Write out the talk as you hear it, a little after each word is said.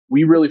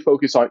We really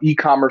focus on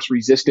e-commerce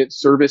resistant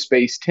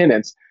service-based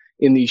tenants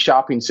in these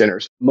shopping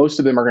centers. Most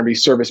of them are going to be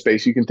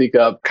service-based. You can think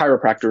of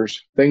chiropractors,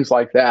 things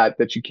like that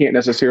you can't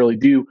necessarily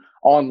do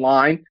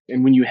online.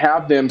 And when you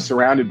have them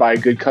surrounded by a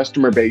good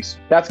customer base,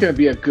 that's going to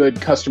be a good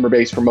customer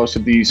base for most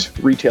of these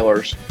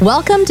retailers.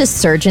 Welcome to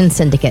Surgeon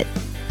Syndicate.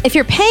 If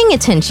you're paying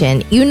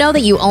attention, you know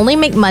that you only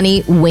make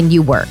money when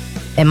you work.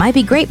 It might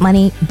be great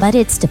money, but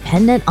it's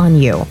dependent on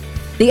you.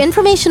 The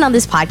information on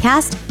this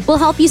podcast will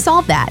help you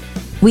solve that.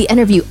 We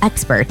interview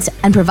experts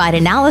and provide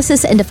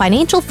analysis into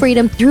financial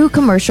freedom through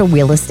commercial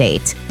real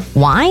estate.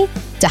 Why?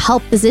 To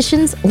help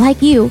physicians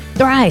like you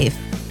thrive.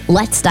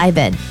 Let's dive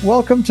in.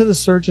 Welcome to the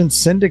Surgeon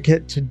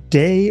Syndicate.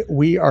 Today,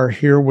 we are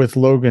here with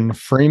Logan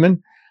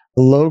Freeman.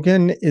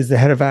 Logan is the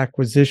head of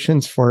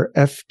acquisitions for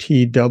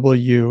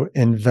FTW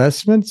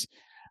Investments.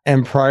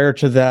 And prior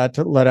to that,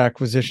 led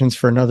acquisitions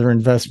for another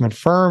investment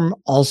firm,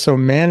 also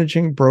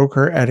managing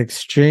broker at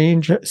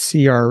Exchange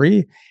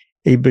CRE,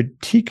 a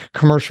boutique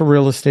commercial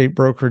real estate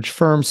brokerage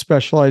firm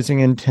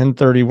specializing in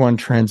 1031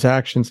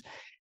 transactions.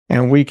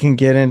 And we can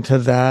get into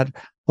that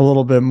a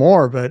little bit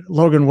more. But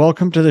Logan,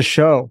 welcome to the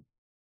show.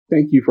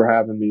 Thank you for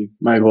having me,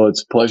 Michael.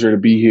 It's a pleasure to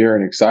be here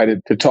and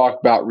excited to talk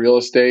about real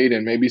estate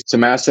and maybe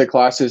some asset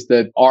classes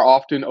that are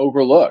often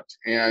overlooked,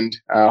 and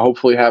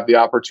hopefully have the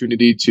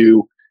opportunity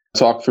to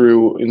talk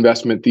through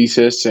investment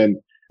thesis and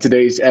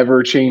today's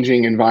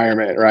ever-changing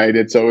environment, right?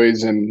 It's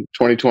always, in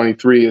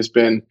 2023 has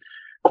been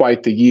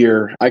quite the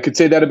year. I could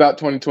say that about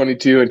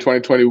 2022 and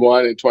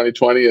 2021 and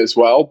 2020 as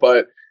well,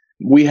 but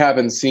we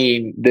haven't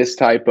seen this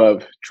type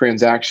of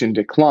transaction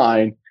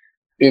decline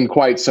in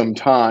quite some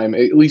time,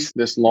 at least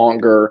this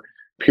longer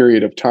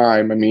period of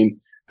time. I mean,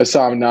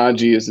 Hassam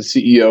Naji is the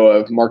CEO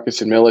of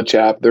Marcus &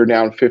 Millichap. They're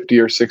down 50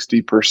 or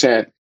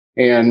 60%.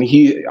 And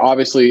he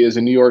obviously is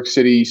a New York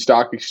City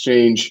Stock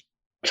Exchange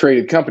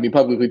traded company,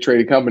 publicly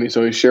traded company.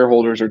 So his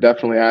shareholders are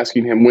definitely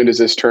asking him, when does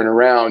this turn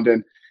around?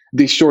 And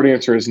the short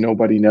answer is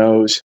nobody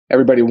knows.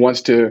 Everybody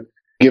wants to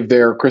give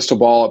their crystal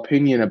ball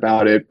opinion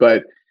about it,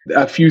 but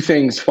a few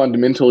things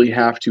fundamentally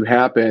have to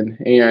happen.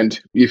 And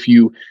if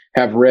you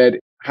have read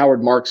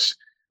Howard Marks'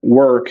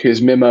 work,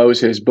 his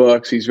memos, his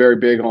books, he's very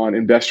big on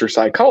investor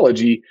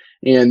psychology,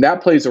 and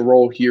that plays a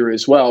role here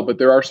as well. But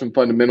there are some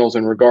fundamentals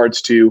in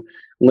regards to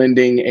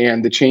lending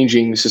and the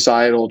changing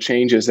societal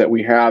changes that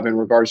we have in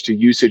regards to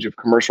usage of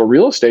commercial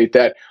real estate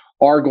that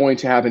are going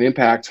to have an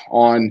impact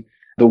on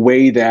the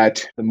way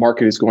that the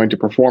market is going to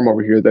perform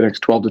over here the next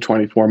 12 to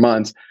 24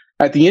 months.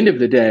 At the end of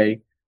the day,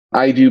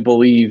 I do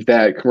believe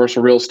that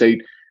commercial real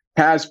estate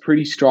has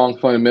pretty strong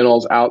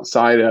fundamentals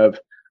outside of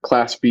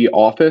Class B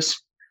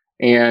office.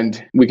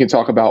 And we can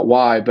talk about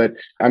why, but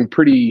I'm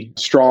pretty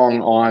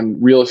strong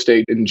on real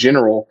estate in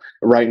general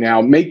right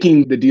now.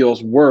 Making the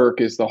deals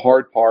work is the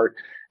hard part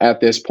at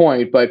this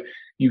point, but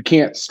you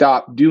can't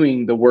stop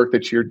doing the work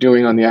that you're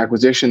doing on the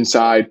acquisition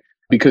side,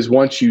 because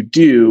once you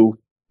do,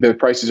 the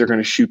prices are going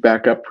to shoot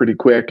back up pretty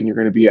quick and you're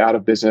going to be out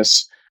of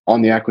business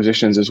on the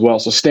acquisitions as well.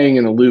 So staying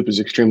in the loop is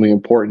extremely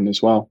important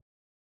as well.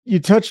 You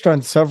touched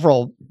on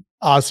several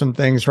awesome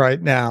things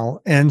right now.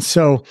 And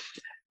so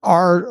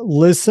our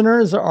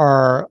listeners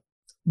are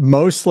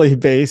mostly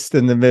based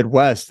in the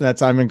Midwest.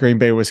 I'm in Green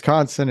Bay,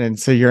 Wisconsin. And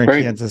so you're in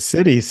Kansas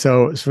City.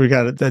 So we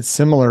got that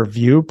similar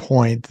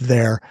viewpoint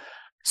there.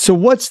 So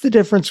what's the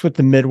difference with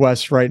the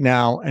Midwest right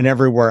now and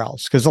everywhere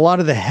else? Because a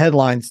lot of the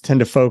headlines tend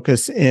to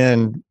focus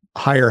in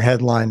higher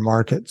headline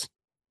markets.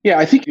 Yeah,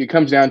 I think it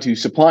comes down to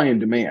supply and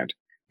demand.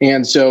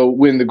 And so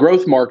when the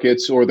growth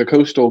markets or the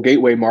coastal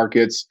gateway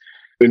markets,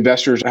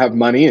 investors have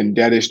money and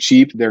debt is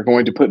cheap, they're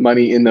going to put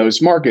money in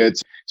those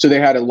markets. So they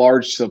had a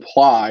large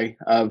supply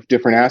of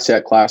different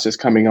asset classes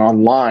coming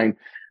online,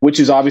 which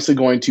is obviously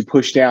going to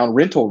push down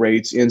rental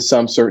rates in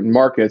some certain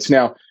markets.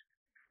 Now,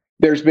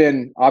 there's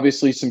been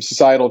obviously some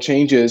societal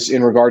changes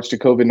in regards to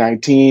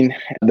COVID-19,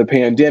 the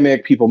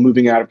pandemic, people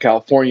moving out of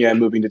California and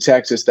moving to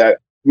Texas that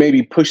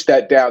maybe push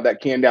that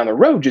can down the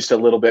road just a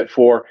little bit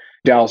for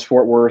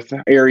Dallas-Fort Worth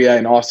area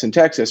and Austin,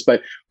 Texas.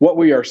 But what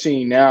we are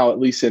seeing now, at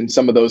least in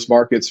some of those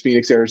markets,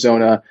 Phoenix,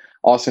 Arizona,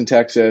 Austin,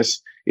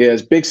 Texas,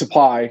 is big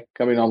supply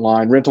coming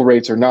online. Rental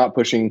rates are not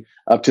pushing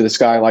up to the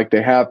sky like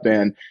they have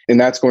been.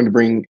 And that's going to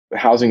bring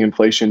housing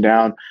inflation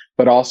down,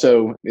 but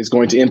also is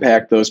going to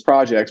impact those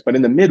projects. But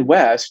in the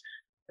Midwest,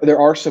 there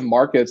are some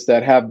markets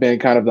that have been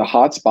kind of the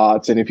hot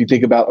spots. And if you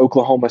think about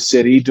Oklahoma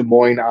City, Des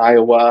Moines,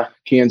 Iowa,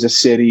 Kansas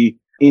City,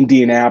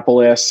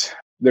 Indianapolis,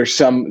 there's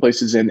some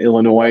places in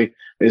Illinois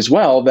as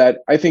well that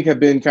I think have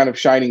been kind of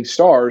shining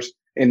stars,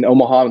 in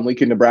Omaha and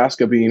Lincoln,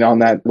 Nebraska being on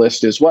that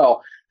list as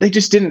well. They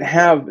just didn't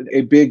have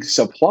a big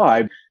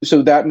supply.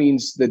 So that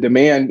means the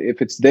demand, if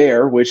it's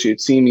there, which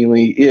it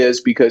seemingly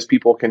is, because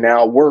people can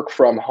now work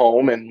from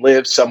home and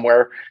live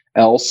somewhere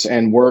else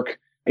and work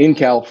in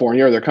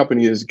California, or their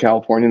company is in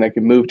California, and they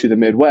can move to the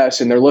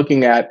Midwest. And they're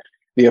looking at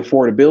the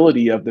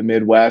affordability of the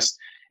Midwest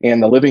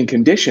and the living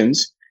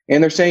conditions.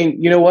 And they're saying,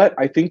 you know what,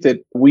 I think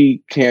that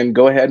we can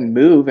go ahead and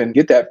move and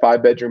get that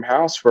 5-bedroom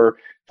house for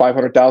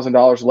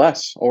 $500,000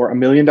 less or $1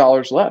 million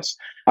less.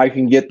 I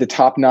can get the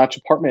top-notch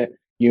apartment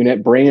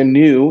unit, brand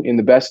new in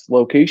the best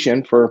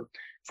location for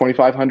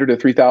 $2,500 to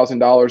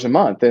 $3,000 a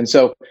month. And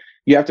so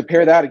you have to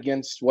pair that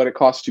against what it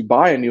costs to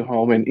buy a new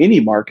home in any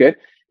market,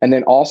 and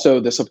then also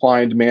the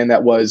supply and demand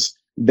that was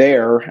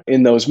there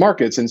in those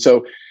markets. And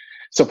so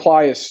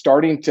supply is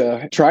trying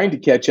to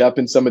catch up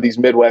in some of these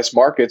Midwest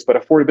markets, but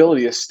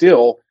affordability is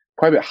still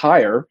quite a bit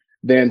higher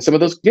than some of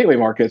those gateway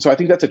markets. So I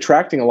think that's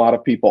attracting a lot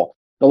of people.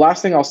 The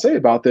last thing I'll say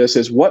about this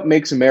is what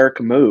makes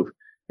America move.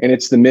 And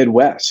it's the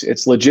Midwest,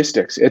 it's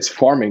logistics, it's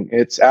farming,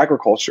 it's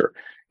agriculture.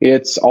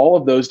 It's all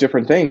of those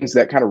different things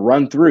that kind of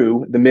run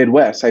through the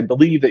Midwest. I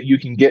believe that you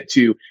can get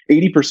to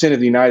 80% of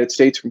the United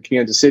States from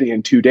Kansas City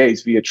in 2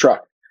 days via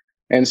truck.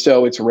 And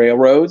so it's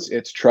railroads,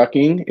 it's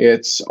trucking,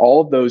 it's all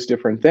of those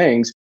different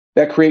things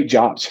that create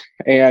jobs.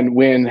 And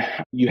when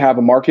you have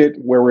a market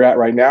where we're at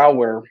right now,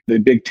 where the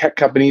big tech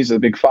companies, the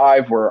big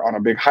five, were on a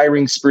big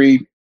hiring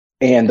spree,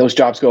 and those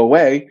jobs go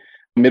away,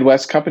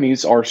 Midwest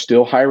companies are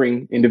still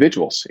hiring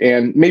individuals,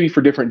 and maybe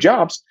for different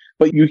jobs,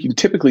 but you can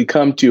typically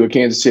come to a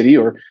Kansas City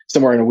or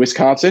somewhere in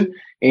Wisconsin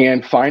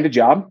and find a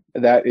job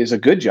that is a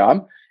good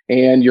job.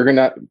 And you're going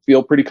to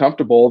feel pretty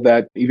comfortable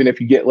that even if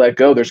you get let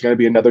go, there's going to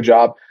be another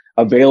job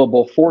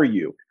available for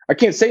you. I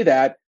can't say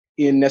that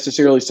in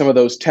necessarily some of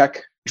those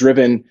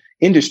tech-driven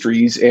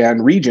industries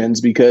and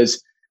regions,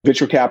 because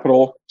venture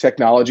capital,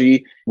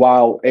 technology,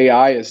 while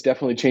AI is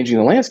definitely changing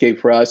the landscape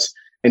for us,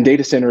 and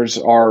data centers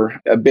are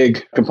a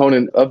big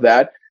component of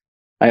that,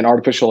 and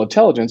artificial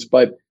intelligence.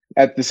 But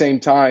at the same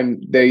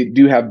time, they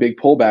do have big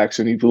pullbacks.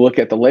 And if you look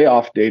at the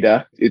layoff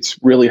data, it's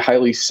really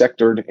highly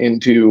sectored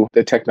into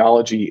the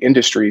technology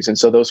industries. And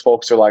so those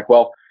folks are like,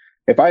 well,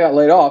 if I got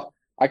laid off,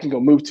 I can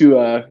go move to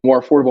a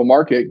more affordable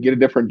market, get a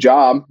different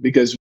job,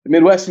 because the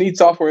Midwest needs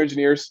software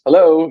engineers.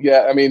 Hello.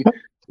 Yeah. I mean,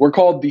 we're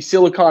called the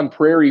Silicon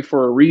Prairie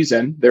for a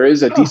reason. There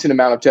is a decent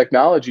amount of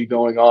technology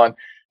going on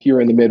here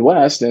in the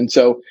Midwest. And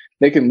so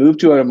they can move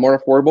to a more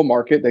affordable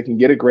market. They can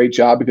get a great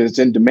job because it's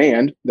in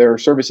demand. Their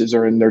services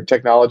are in, their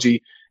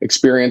technology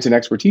experience and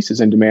expertise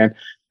is in demand,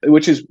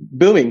 which is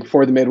booming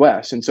for the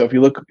Midwest. And so if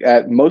you look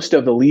at most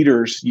of the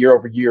leaders year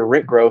over year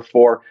rent growth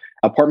for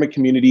apartment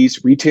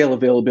communities, retail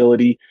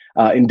availability,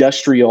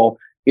 industrial,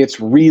 it's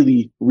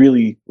really,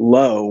 really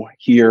low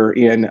here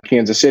in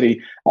Kansas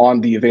City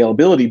on the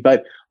availability,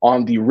 but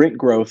on the rent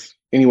growth,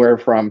 anywhere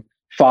from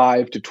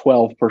 5 to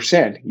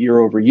 12% year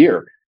over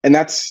year. And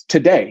that's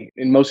today.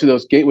 In most of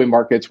those gateway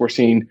markets, we're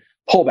seeing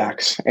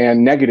pullbacks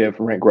and negative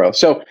rent growth.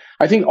 So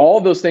I think all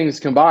of those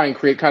things combined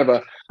create kind of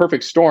a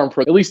perfect storm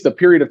for at least the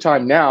period of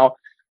time now,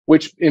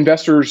 which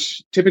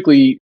investors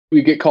typically,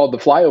 we get called the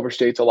flyover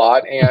states a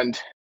lot. And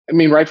I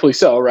mean, rightfully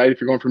so, right? If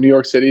you're going from New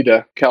York City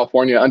to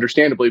California,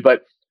 understandably,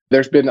 but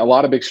there's been a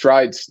lot of big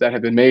strides that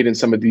have been made in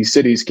some of these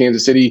cities,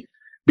 Kansas City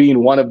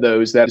being one of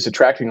those that is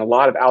attracting a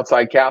lot of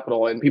outside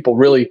capital. And people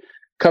really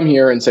come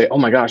here and say, oh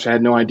my gosh, I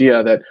had no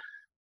idea that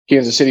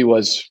Kansas City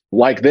was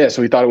like this.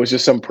 We thought it was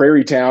just some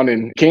prairie town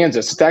in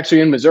Kansas. It's actually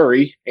in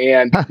Missouri.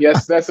 And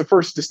yes, that's the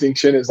first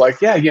distinction, is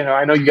like, yeah,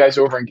 I know you guys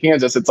are over in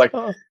Kansas. It's like,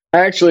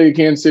 actually,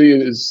 Kansas City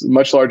is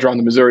much larger on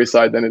the Missouri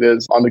side than it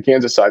is on the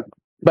Kansas side.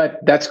 But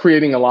that's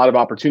creating a lot of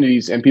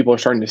opportunities, and people are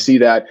starting to see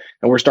that.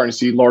 And we're starting to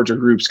see larger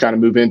groups kind of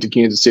move into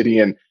Kansas City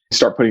and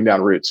start putting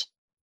down roots.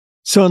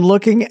 So in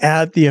looking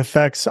at the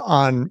effects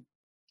on,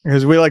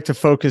 because we like to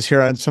focus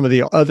here on some of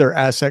the other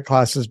asset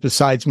classes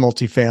besides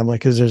multifamily,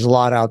 because there's a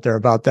lot out there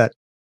about that.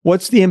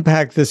 What's the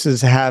impact this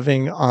is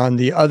having on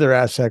the other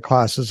asset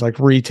classes like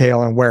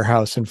retail and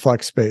warehouse and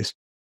flex space?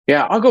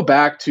 Yeah, I'll go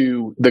back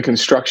to the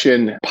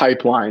construction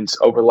pipelines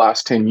over the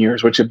last 10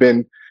 years, which have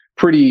been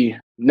pretty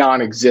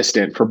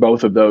non-existent for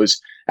both of those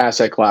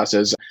asset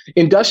classes.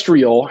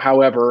 Industrial,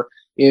 however,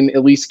 in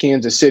at least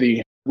Kansas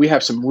City, we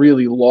have some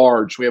really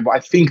large, we have, I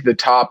think, the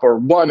top or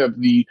one of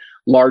the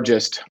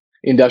largest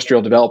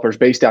industrial developers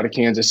based out of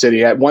Kansas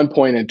City. At one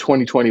point in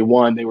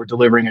 2021, they were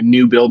delivering a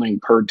new building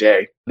per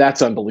day.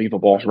 That's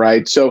unbelievable,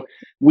 right? So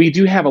we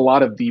do have a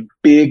lot of the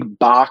big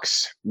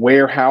box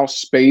warehouse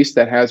space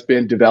that has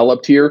been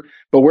developed here,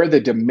 but where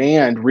the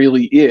demand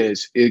really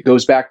is, it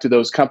goes back to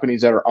those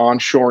companies that are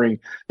onshoring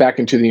back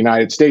into the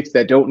United States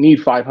that don't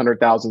need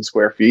 500,000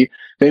 square feet.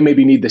 They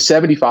maybe need the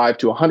 75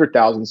 to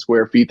 100,000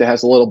 square feet that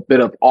has a little bit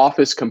of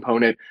office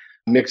component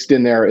mixed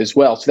in there as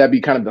well. So that'd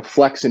be kind of the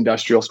flex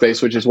industrial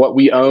space, which is what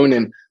we own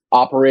and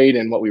operate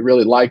and what we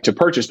really like to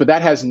purchase. But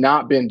that has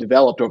not been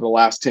developed over the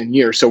last 10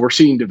 years. So we're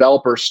seeing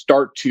developers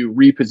start to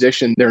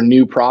reposition their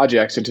new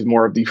projects into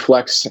more of the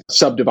flex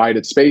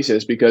subdivided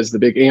spaces, because the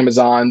big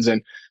Amazons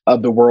and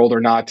of the world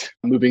are not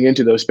moving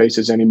into those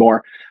spaces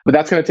anymore. But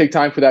that's going to take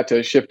time for that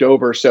to shift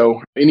over.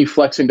 So any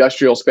flex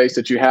industrial space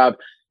that you have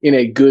in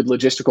a good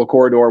logistical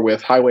corridor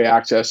with highway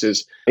access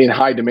is in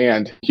high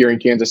demand here in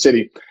Kansas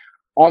City.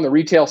 On the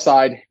retail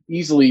side,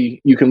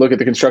 easily you can look at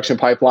the construction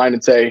pipeline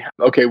and say,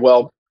 okay,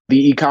 well,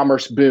 the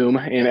e-commerce boom,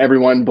 and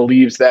everyone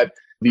believes that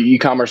the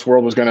e-commerce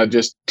world was going to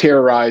just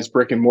terrorize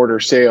brick and mortar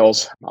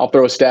sales. I'll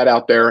throw a stat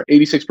out there.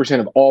 86%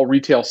 of all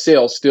retail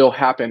sales still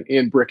happen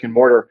in brick and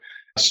mortar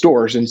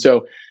stores. And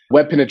so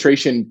web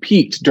penetration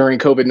peaked during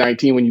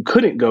COVID-19 when you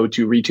couldn't go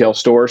to retail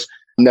stores.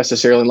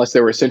 necessarily, unless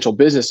they were essential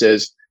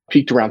businesses,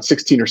 peaked around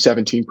 16 or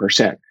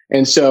 17%.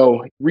 And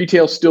so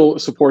retail still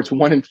supports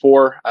 1 in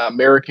 4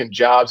 American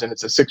jobs, and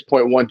it's a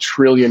 $6.1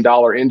 trillion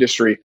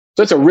industry.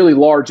 So it's a really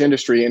large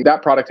industry, and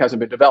that product hasn't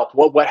been developed.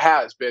 What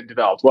has been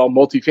developed? Well,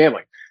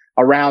 multifamily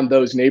around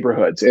those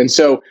neighborhoods. And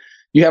so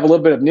you have a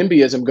little bit of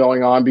NIMBYism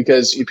going on,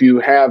 because if you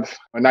have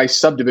a nice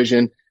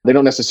subdivision, they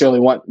don't necessarily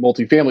want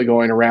multifamily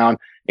going around.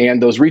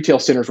 And those retail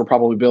centers were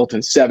probably built in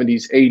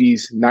 70s,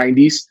 80s,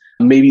 90s,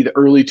 maybe the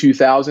early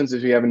 2000s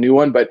if you have a new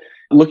one. But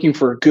looking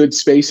for good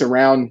space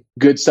around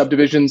good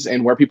subdivisions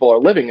and where people are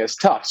living is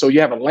tough. So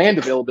you have a land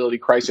availability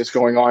crisis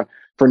going on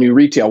for new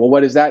retail. Well,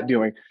 what is that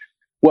doing?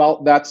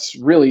 Well, that's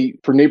really,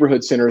 for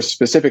neighborhood centers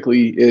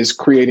specifically, is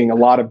creating a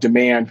lot of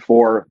demand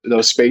for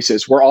those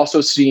spaces. We're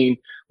also seeing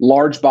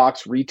large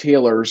box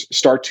retailers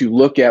start to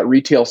look at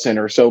retail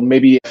centers. So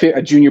maybe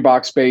a junior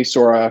box space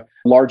or a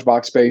large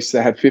box space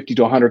that had 50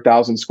 to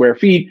 100,000 square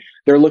feet,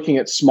 they're looking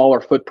at smaller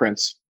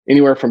footprints,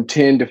 anywhere from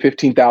 10 to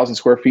 15,000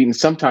 square feet, and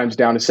sometimes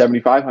down to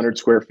 7,500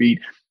 square feet,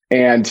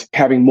 and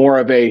having more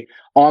of a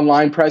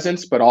online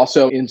presence, but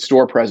also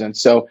in-store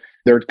presence. So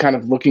they're kind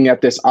of looking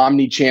at this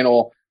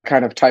omni-channel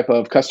kind of type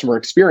of customer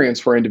experience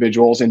for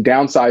individuals, and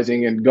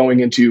downsizing and going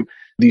into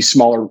these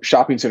smaller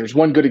shopping centers.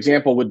 One good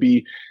example would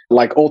be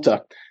like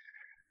Ulta.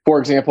 For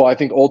example, I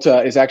think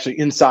Ulta is actually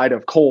inside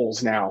of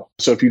Kohl's now.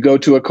 So if you go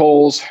to a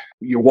Kohl's,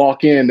 you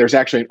walk in, there's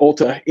actually an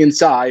Ulta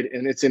inside,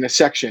 and it's in a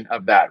section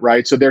of that,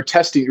 right? So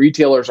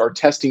retailers are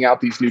testing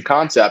out these new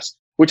concepts,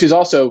 which is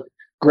also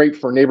great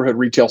for neighborhood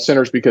retail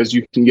centers, because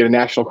you can get a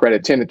national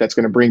credit tenant that's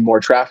going to bring more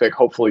traffic,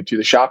 hopefully, to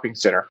the shopping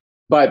center.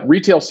 But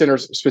retail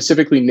centers,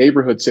 specifically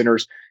neighborhood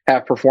centers,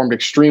 have performed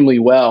extremely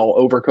well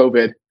over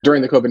COVID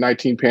during the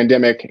COVID-19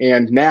 pandemic,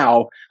 and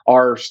now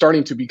are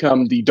starting to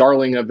become the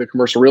darling of the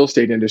commercial real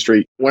estate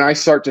industry. When I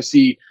start to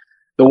see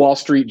the Wall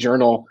Street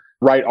Journal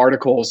write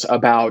articles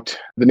about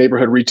the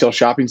neighborhood retail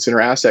shopping center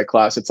asset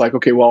class, it's like,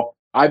 okay, well,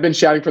 I've been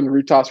shouting from the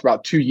rooftops for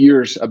about 2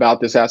 years about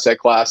this asset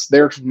class.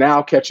 They're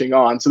now catching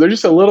on. So they're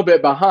just a little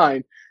bit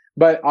behind,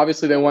 but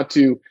obviously they want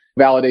to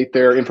validate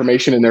their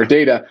information and their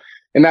data.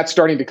 And that's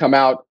starting to come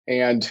out,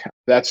 and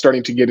that's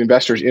starting to get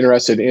investors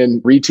interested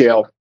in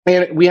retail.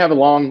 And we have a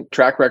long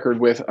track record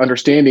with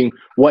understanding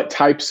what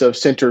types of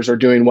centers are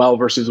doing well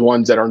versus the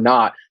ones that are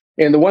not.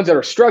 And the ones that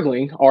are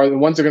struggling are the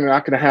ones that are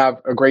not going to have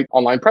a great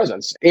online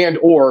presence, and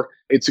or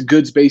it's a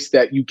goods base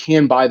that you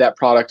can buy that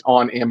product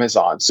on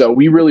Amazon. So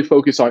we really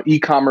focus on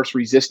e-commerce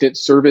resistant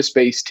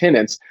service-based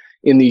tenants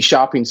in these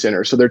shopping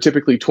centers. So they're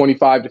typically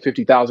 25 to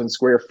 50,000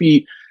 square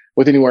feet,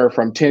 with anywhere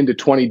from 10 to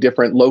 20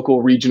 different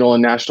local, regional,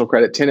 and national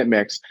credit tenant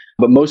mix.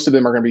 But most of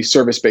them are going to be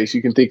service-based.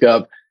 You can think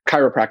of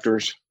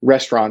chiropractors,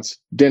 restaurants,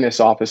 dentist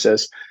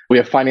offices. We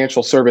have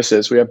financial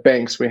services. We have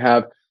banks. We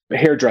have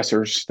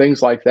hairdressers,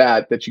 things like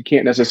that you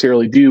can't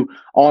necessarily do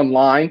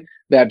online,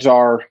 that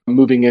are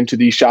moving into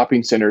these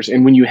shopping centers.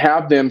 And when you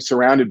have them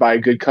surrounded by a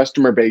good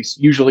customer base,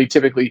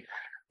 typically,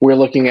 we're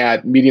looking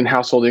at median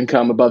household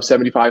income above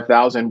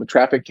 75,000 with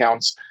traffic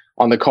counts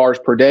on the cars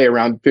per day,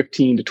 around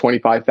 15 to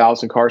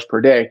 25,000 cars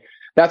per day.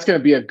 That's going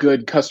to be a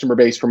good customer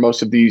base for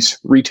most of these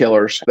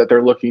retailers that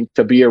they're looking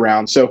to be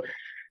around. So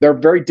they're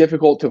very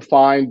difficult to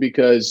find,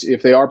 because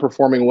if they are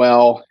performing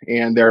well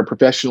and they're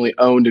professionally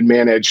owned and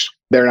managed,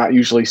 they're not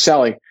usually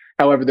selling.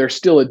 However, there's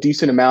still a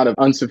decent amount of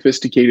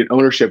unsophisticated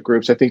ownership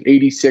groups. I think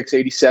 86,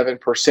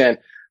 87%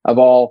 of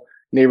all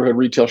neighborhood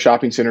retail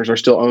shopping centers are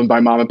still owned by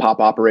mom and pop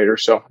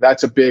operators. So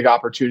that's a big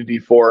opportunity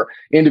for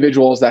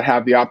individuals that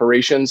have the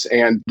operations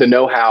and the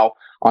know-how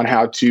on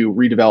how to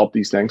redevelop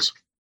these things.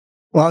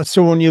 Well,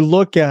 so when you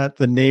look at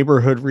the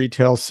neighborhood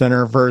retail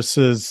center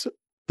versus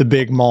the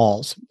big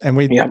malls, and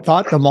we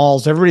thought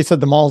everybody said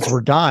the malls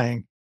were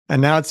dying,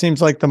 and now it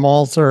seems like the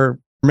malls are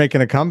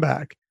making a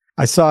comeback.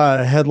 I saw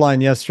a headline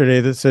yesterday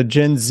that said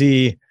Gen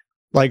Z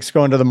likes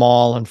going to the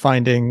mall and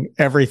finding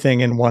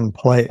everything in one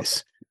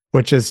place,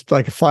 which is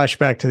like a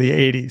flashback to the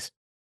 80s.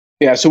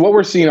 Yeah. So what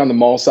we're seeing on the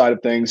mall side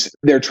of things,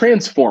 they're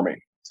transforming.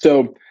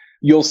 So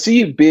you'll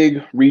see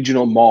big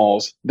regional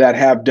malls that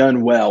have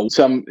done well.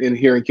 Some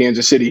here in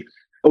Kansas City,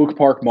 Oak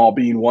Park Mall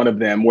being one of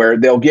them, where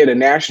they'll get a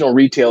national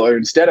retailer.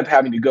 Instead of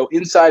having to go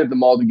inside of the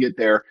mall to get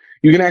there,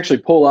 you can actually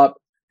pull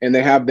up, and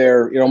they have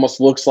it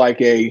almost looks like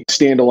a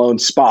standalone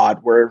spot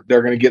where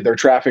they're going to get their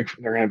traffic.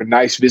 They're going to have a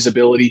nice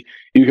visibility.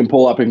 You can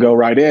pull up and go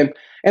right in.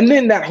 And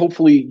then that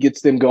hopefully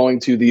gets them going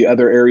to the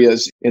other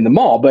areas in the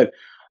mall. But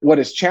what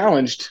has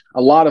challenged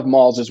a lot of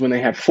malls is when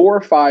they have 4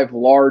 or 5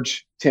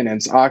 large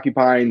tenants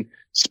occupying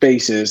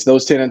spaces,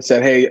 those tenants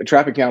said, hey,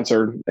 traffic counts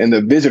and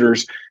the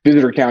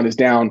visitor count is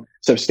down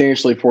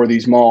substantially for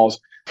these malls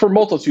for a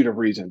multitude of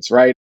reasons,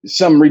 right?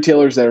 Some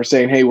retailers that are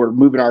saying, hey, we're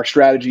moving our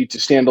strategy to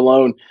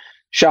standalone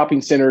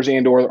shopping centers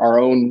and or our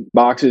own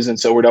boxes. And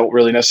so we don't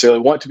really necessarily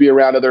want to be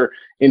around other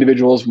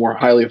individuals, more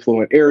highly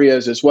affluent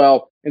areas as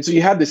well. And so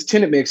you had this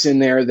tenant mix in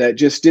there that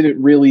just didn't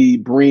really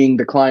bring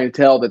the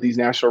clientele that these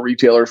national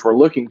retailers were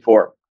looking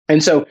for.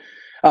 And so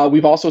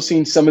we've also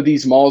seen some of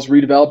these malls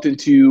redeveloped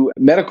into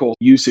medical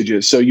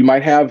usages. So you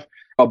might have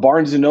a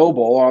Barnes &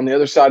 Noble on the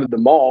other side of the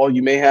mall.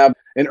 You may have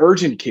an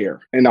urgent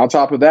care. And on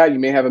top of that, you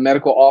may have a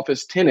medical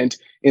office tenant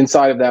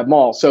inside of that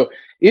mall. So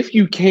if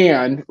you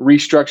can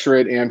restructure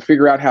it and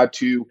figure out how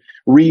to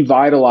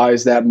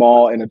revitalize that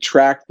mall and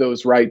attract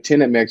those right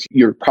tenant mix,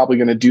 you're probably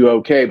going to do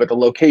okay. But the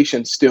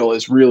location still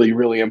is really,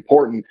 really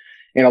important.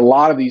 And a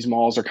lot of these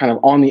malls are kind of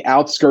on the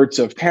outskirts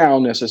of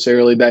town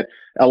necessarily that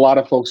a lot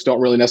of folks don't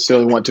really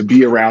necessarily want to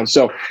be around.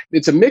 So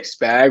it's a mixed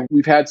bag.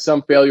 We've had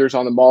some failures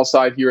on the mall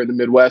side here in the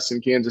Midwest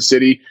in Kansas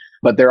City,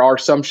 but there are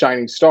some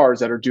shining stars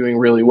that are doing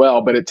really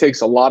well. But it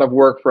takes a lot of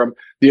work from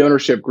the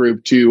ownership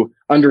group to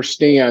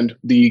understand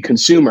the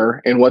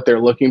consumer and what they're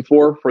looking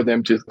for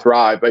them to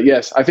thrive. But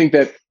yes, I think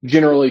that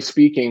generally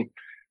speaking,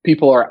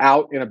 people are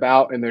out and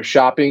about and they're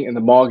shopping, and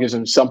the mall gives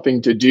them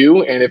something to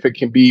do. And if it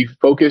can be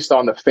focused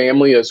on the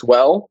family as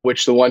well,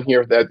 which the one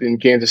here that in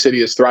Kansas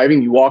City is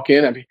thriving, you walk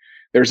in, I mean,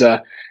 there's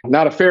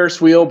not a Ferris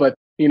wheel, but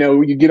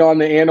you get on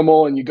the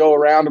animal and you go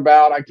around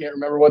about, I can't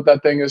remember what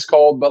that thing is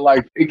called, but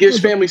like it gives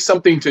families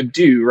something to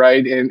do,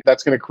 right? And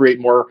that's going to create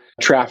more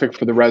traffic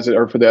for the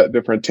resident or for the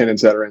different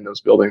tenants that are in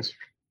those buildings.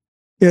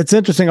 It's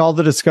interesting, all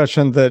the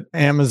discussion that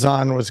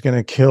Amazon was going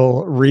to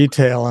kill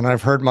retail. And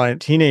I've heard my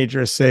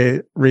teenagers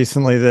say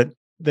recently that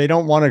they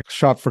don't want to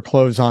shop for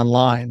clothes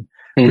online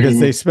because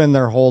they spend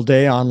their whole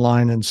day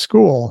online in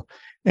school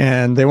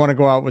and they want to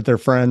go out with their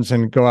friends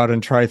and go out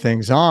and try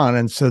things on.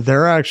 And so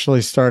they're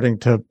actually starting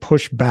to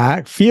push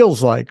back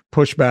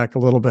a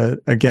little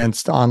bit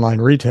against online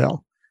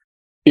retail.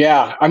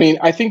 Yeah. I mean,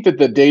 I think that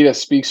the data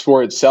speaks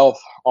for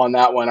itself on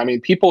that one. I mean,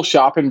 people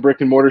shop in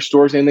brick and mortar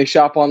stores and they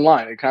shop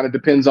online. It kind of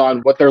depends on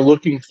what they're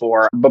looking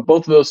for. But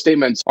both of those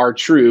statements are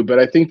true. But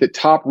I think that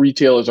top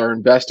retailers are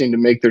investing to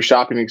make their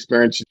shopping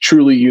experience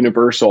truly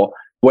universal,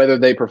 whether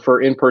they prefer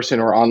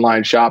in-person or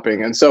online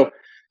shopping. And so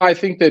I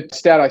think that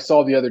stat I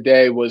saw the other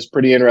day was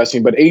pretty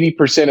interesting, but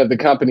 80% of the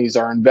companies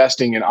are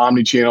investing in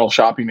omni-channel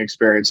shopping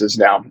experiences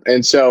now.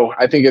 And so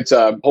I think it's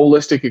a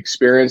holistic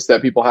experience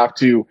that people have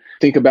to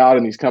think about,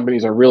 and these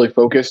companies are really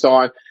focused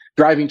on.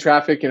 Driving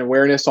traffic and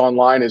awareness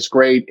online is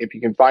great. If you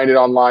can find it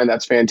online,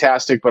 that's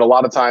fantastic. But a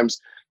lot of times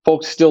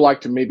folks still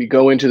like to maybe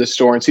go into the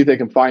store and see if they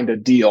can find a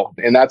deal.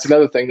 And that's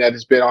another thing that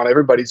has been on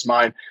everybody's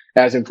mind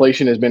as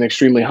inflation has been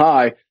extremely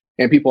high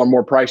and people are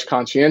more price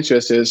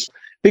conscientious is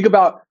think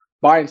about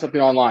buying something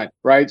online,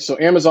 right? So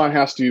Amazon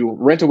has to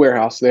rent a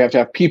warehouse. They have to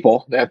have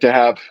people. They have to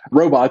have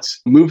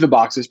robots move the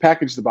boxes,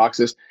 package the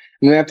boxes,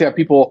 and they have to have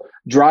people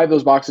drive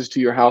those boxes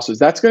to your houses.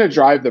 That's going to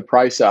drive the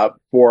price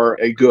up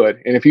for a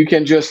good. And if you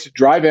can just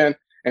drive in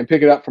and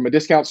pick it up from a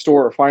discount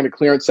store or find a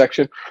clearance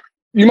section,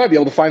 you might be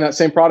able to find that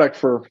same product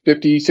for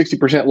 50,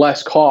 60%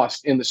 less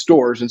cost in the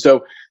stores. And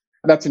so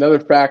that's another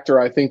factor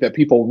I think that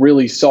people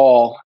really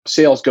saw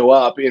sales go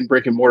up in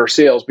brick and mortar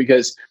sales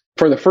because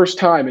for the first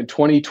time in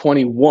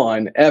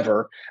 2021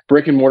 ever,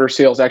 brick and mortar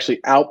sales actually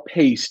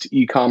outpaced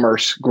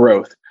e-commerce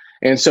growth.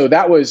 And so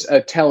that was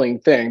a telling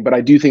thing, but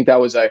I do think that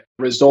was a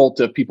result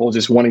of people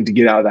just wanting to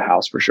get out of the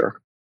house for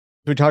sure.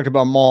 We talked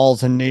about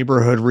malls and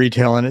neighborhood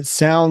retail, and it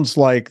sounds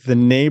like the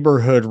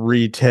neighborhood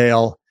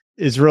retail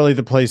is really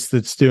the place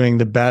that's doing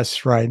the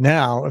best right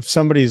now. If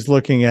somebody's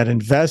looking at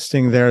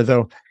investing there,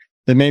 though,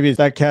 then maybe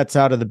that cat's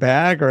out of the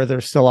bag, or are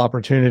there still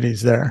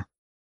opportunities there?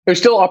 There's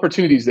still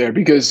opportunities there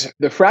because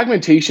the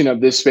fragmentation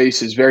of this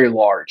space is very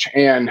large.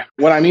 And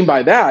what I mean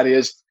by that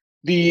is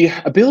the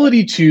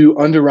ability to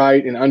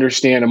underwrite and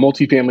understand a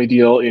multifamily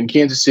deal in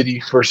Kansas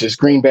City versus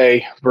Green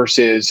Bay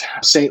versus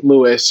St.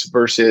 Louis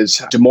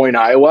versus Des Moines,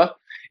 Iowa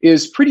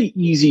is pretty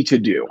easy to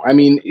do. I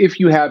mean, if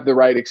you have the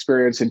right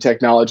experience in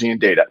technology and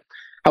data.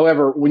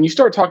 However, when you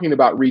start talking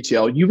about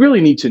retail, you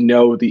really need to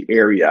know the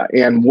area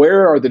and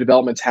where are the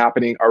developments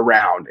happening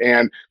around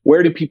and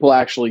where do people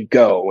actually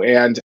go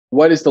and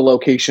what is the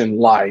location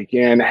like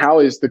and how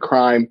is the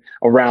crime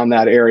around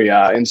that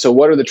area? And so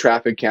what are the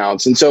traffic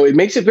counts? And so it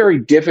makes it very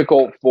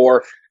difficult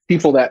for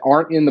people that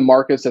aren't in the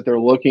markets that they're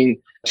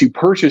looking to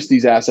purchase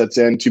these assets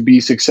and to be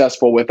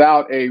successful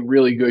without a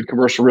really good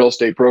commercial real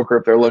estate broker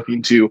if they're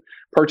looking to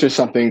purchase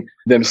something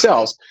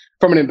themselves.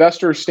 From an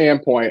investor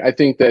standpoint, I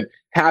think that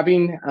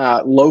having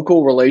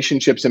local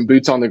relationships and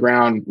boots on the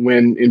ground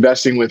when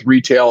investing with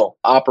retail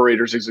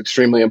operators is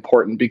extremely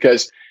important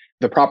because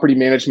the property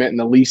management and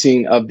the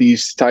leasing of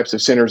these types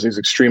of centers is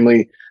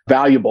extremely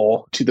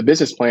valuable to the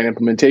business plan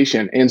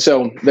implementation. And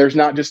so there's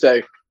not just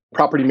a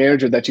property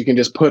manager that you can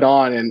just put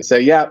on and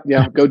say, yeah,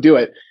 go do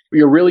it.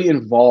 You're really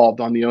involved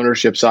on the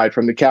ownership side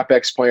from the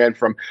CapEx plan,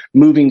 from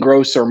moving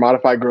gross or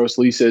modified gross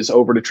leases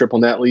over to triple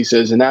net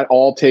leases. And that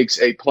all takes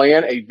a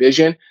plan, a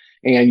vision,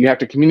 and you have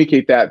to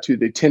communicate that to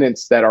the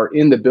tenants that are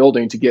in the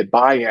building to get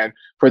buy-in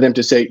for them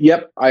to say,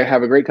 yep, I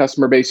have a great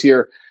customer base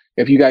here.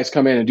 If you guys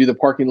come in and do the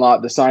parking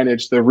lot, the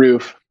signage, the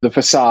roof, the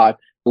facade,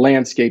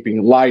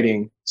 landscaping,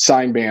 lighting,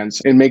 sign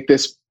bands, and make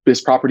this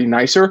property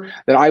nicer,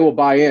 then I will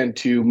buy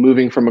into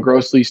moving from a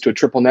gross lease to a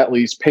triple net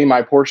lease, pay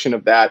my portion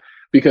of that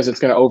because it's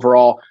going to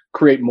overall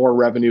create more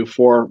revenue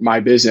for my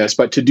business.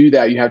 But to do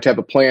that, you have to have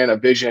a plan, a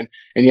vision,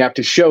 and you have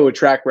to show a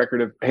track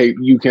record of, hey,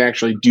 you can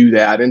actually do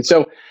that. And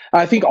so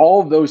I think all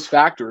of those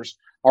factors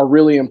are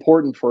really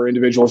important for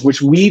individuals,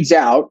 which weeds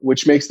out,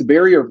 which makes the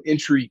barrier of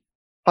entry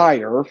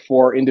higher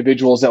for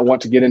individuals that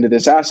want to get into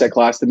this asset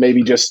class than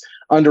maybe just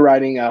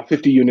underwriting a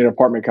 50-unit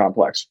apartment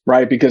complex,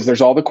 right? Because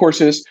there's all the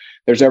courses,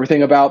 there's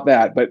everything about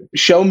that. But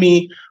show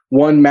me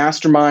one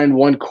mastermind,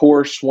 one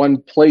course, one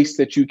place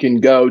that you can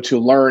go to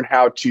learn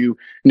how to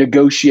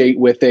negotiate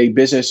with a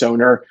business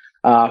owner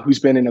who's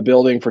been in a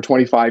building for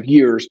 25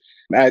 years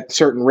at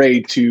certain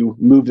rate to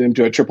move them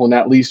to a triple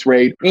net lease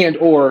rate, and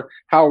or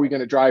how are we going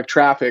to drive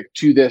traffic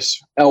to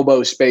this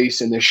elbow space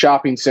in this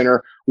shopping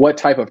center? What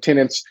type of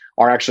tenants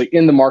are actually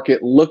in the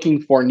market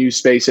looking for new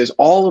spaces?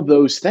 All of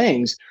those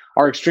things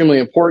are extremely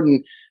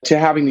important to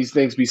having these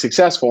things be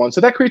successful. And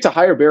so that creates a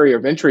higher barrier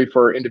of entry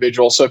for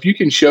individuals. So if you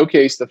can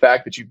showcase the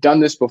fact that you've done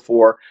this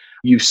before,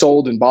 you've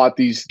sold and bought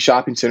these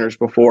shopping centers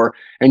before,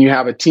 and you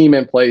have a team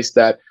in place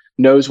that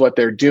knows what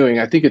they're doing,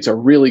 I think it's a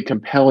really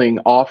compelling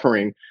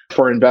offering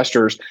for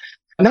investors,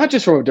 not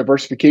just from a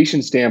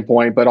diversification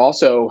standpoint, but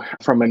also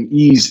from an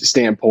ease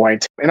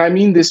standpoint. And I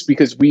mean this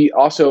because we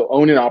also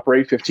own and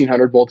operate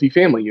 1,500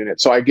 multifamily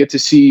units. So I get to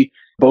see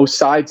both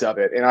sides of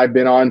it. And I've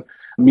been on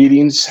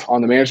meetings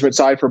on the management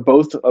side for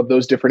both of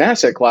those different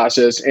asset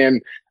classes.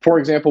 And for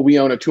example, we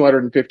own a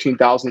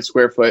 215,000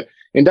 square foot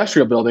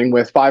industrial building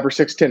with 5 or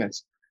 6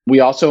 tenants. We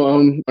also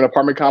own an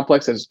apartment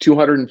complex that has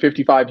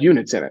 255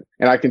 units in it.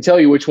 And I can tell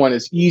you which one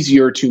is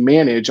easier to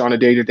manage on a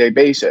day-to-day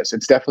basis.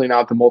 It's definitely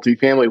not the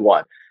multifamily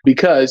one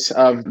because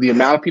of the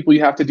amount of people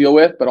you have to deal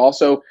with, but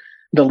also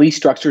the lease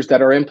structures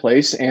that are in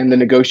place and the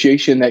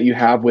negotiation that you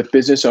have with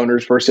business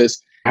owners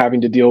versus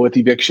having to deal with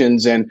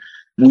evictions and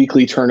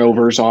weekly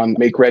turnovers on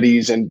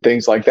make-readies and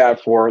things like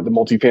that for the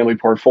multifamily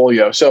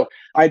portfolio. So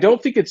I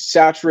don't think it's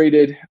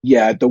saturated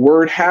yet. The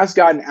word has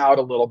gotten out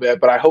a little bit,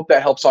 but I hope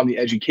that helps on the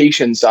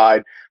education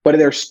side. But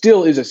there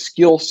still is a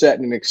skill set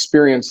and an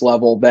experience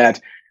level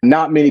that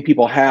not many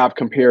people have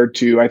compared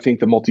to, I think,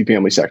 the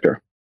multifamily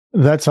sector.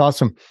 That's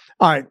awesome.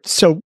 All right.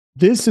 So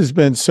this has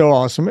been so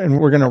awesome.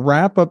 And we're going to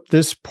wrap up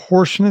this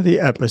portion of the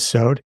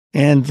episode.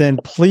 And then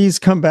please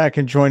come back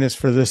and join us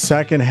for the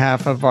second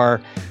half of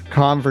our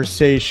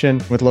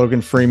conversation with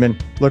Logan Freeman.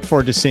 Look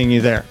forward to seeing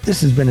you there.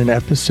 This has been an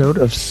episode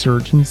of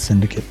Surgeon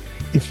Syndicate.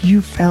 If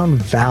you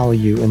found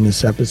value in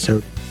this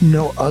episode, you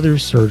know other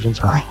surgeons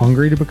are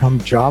hungry to become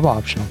job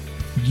optional.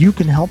 You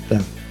can help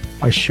them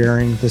by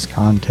sharing this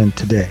content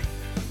today.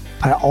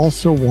 I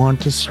also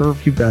want to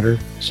serve you better,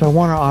 so I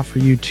want to offer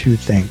you 2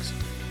 things.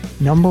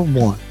 Number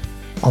 1,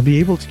 I'll be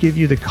able to give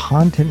you the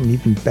content in an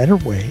even better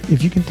way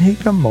if you can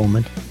take a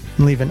moment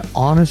and leave an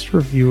honest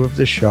review of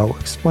the show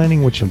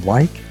explaining what you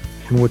like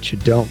and what you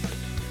don't.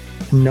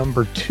 And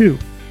number 2,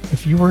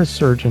 if you are a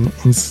surgeon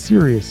and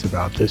serious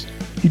about this,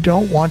 you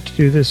don't want to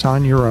do this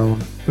on your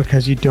own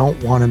because you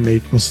don't want to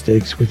make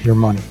mistakes with your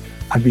money.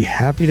 I'd be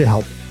happy to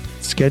help.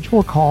 Schedule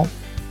a call.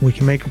 We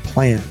can make a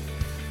plan.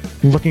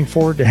 I'm looking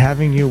forward to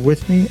having you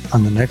with me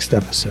on the next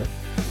episode.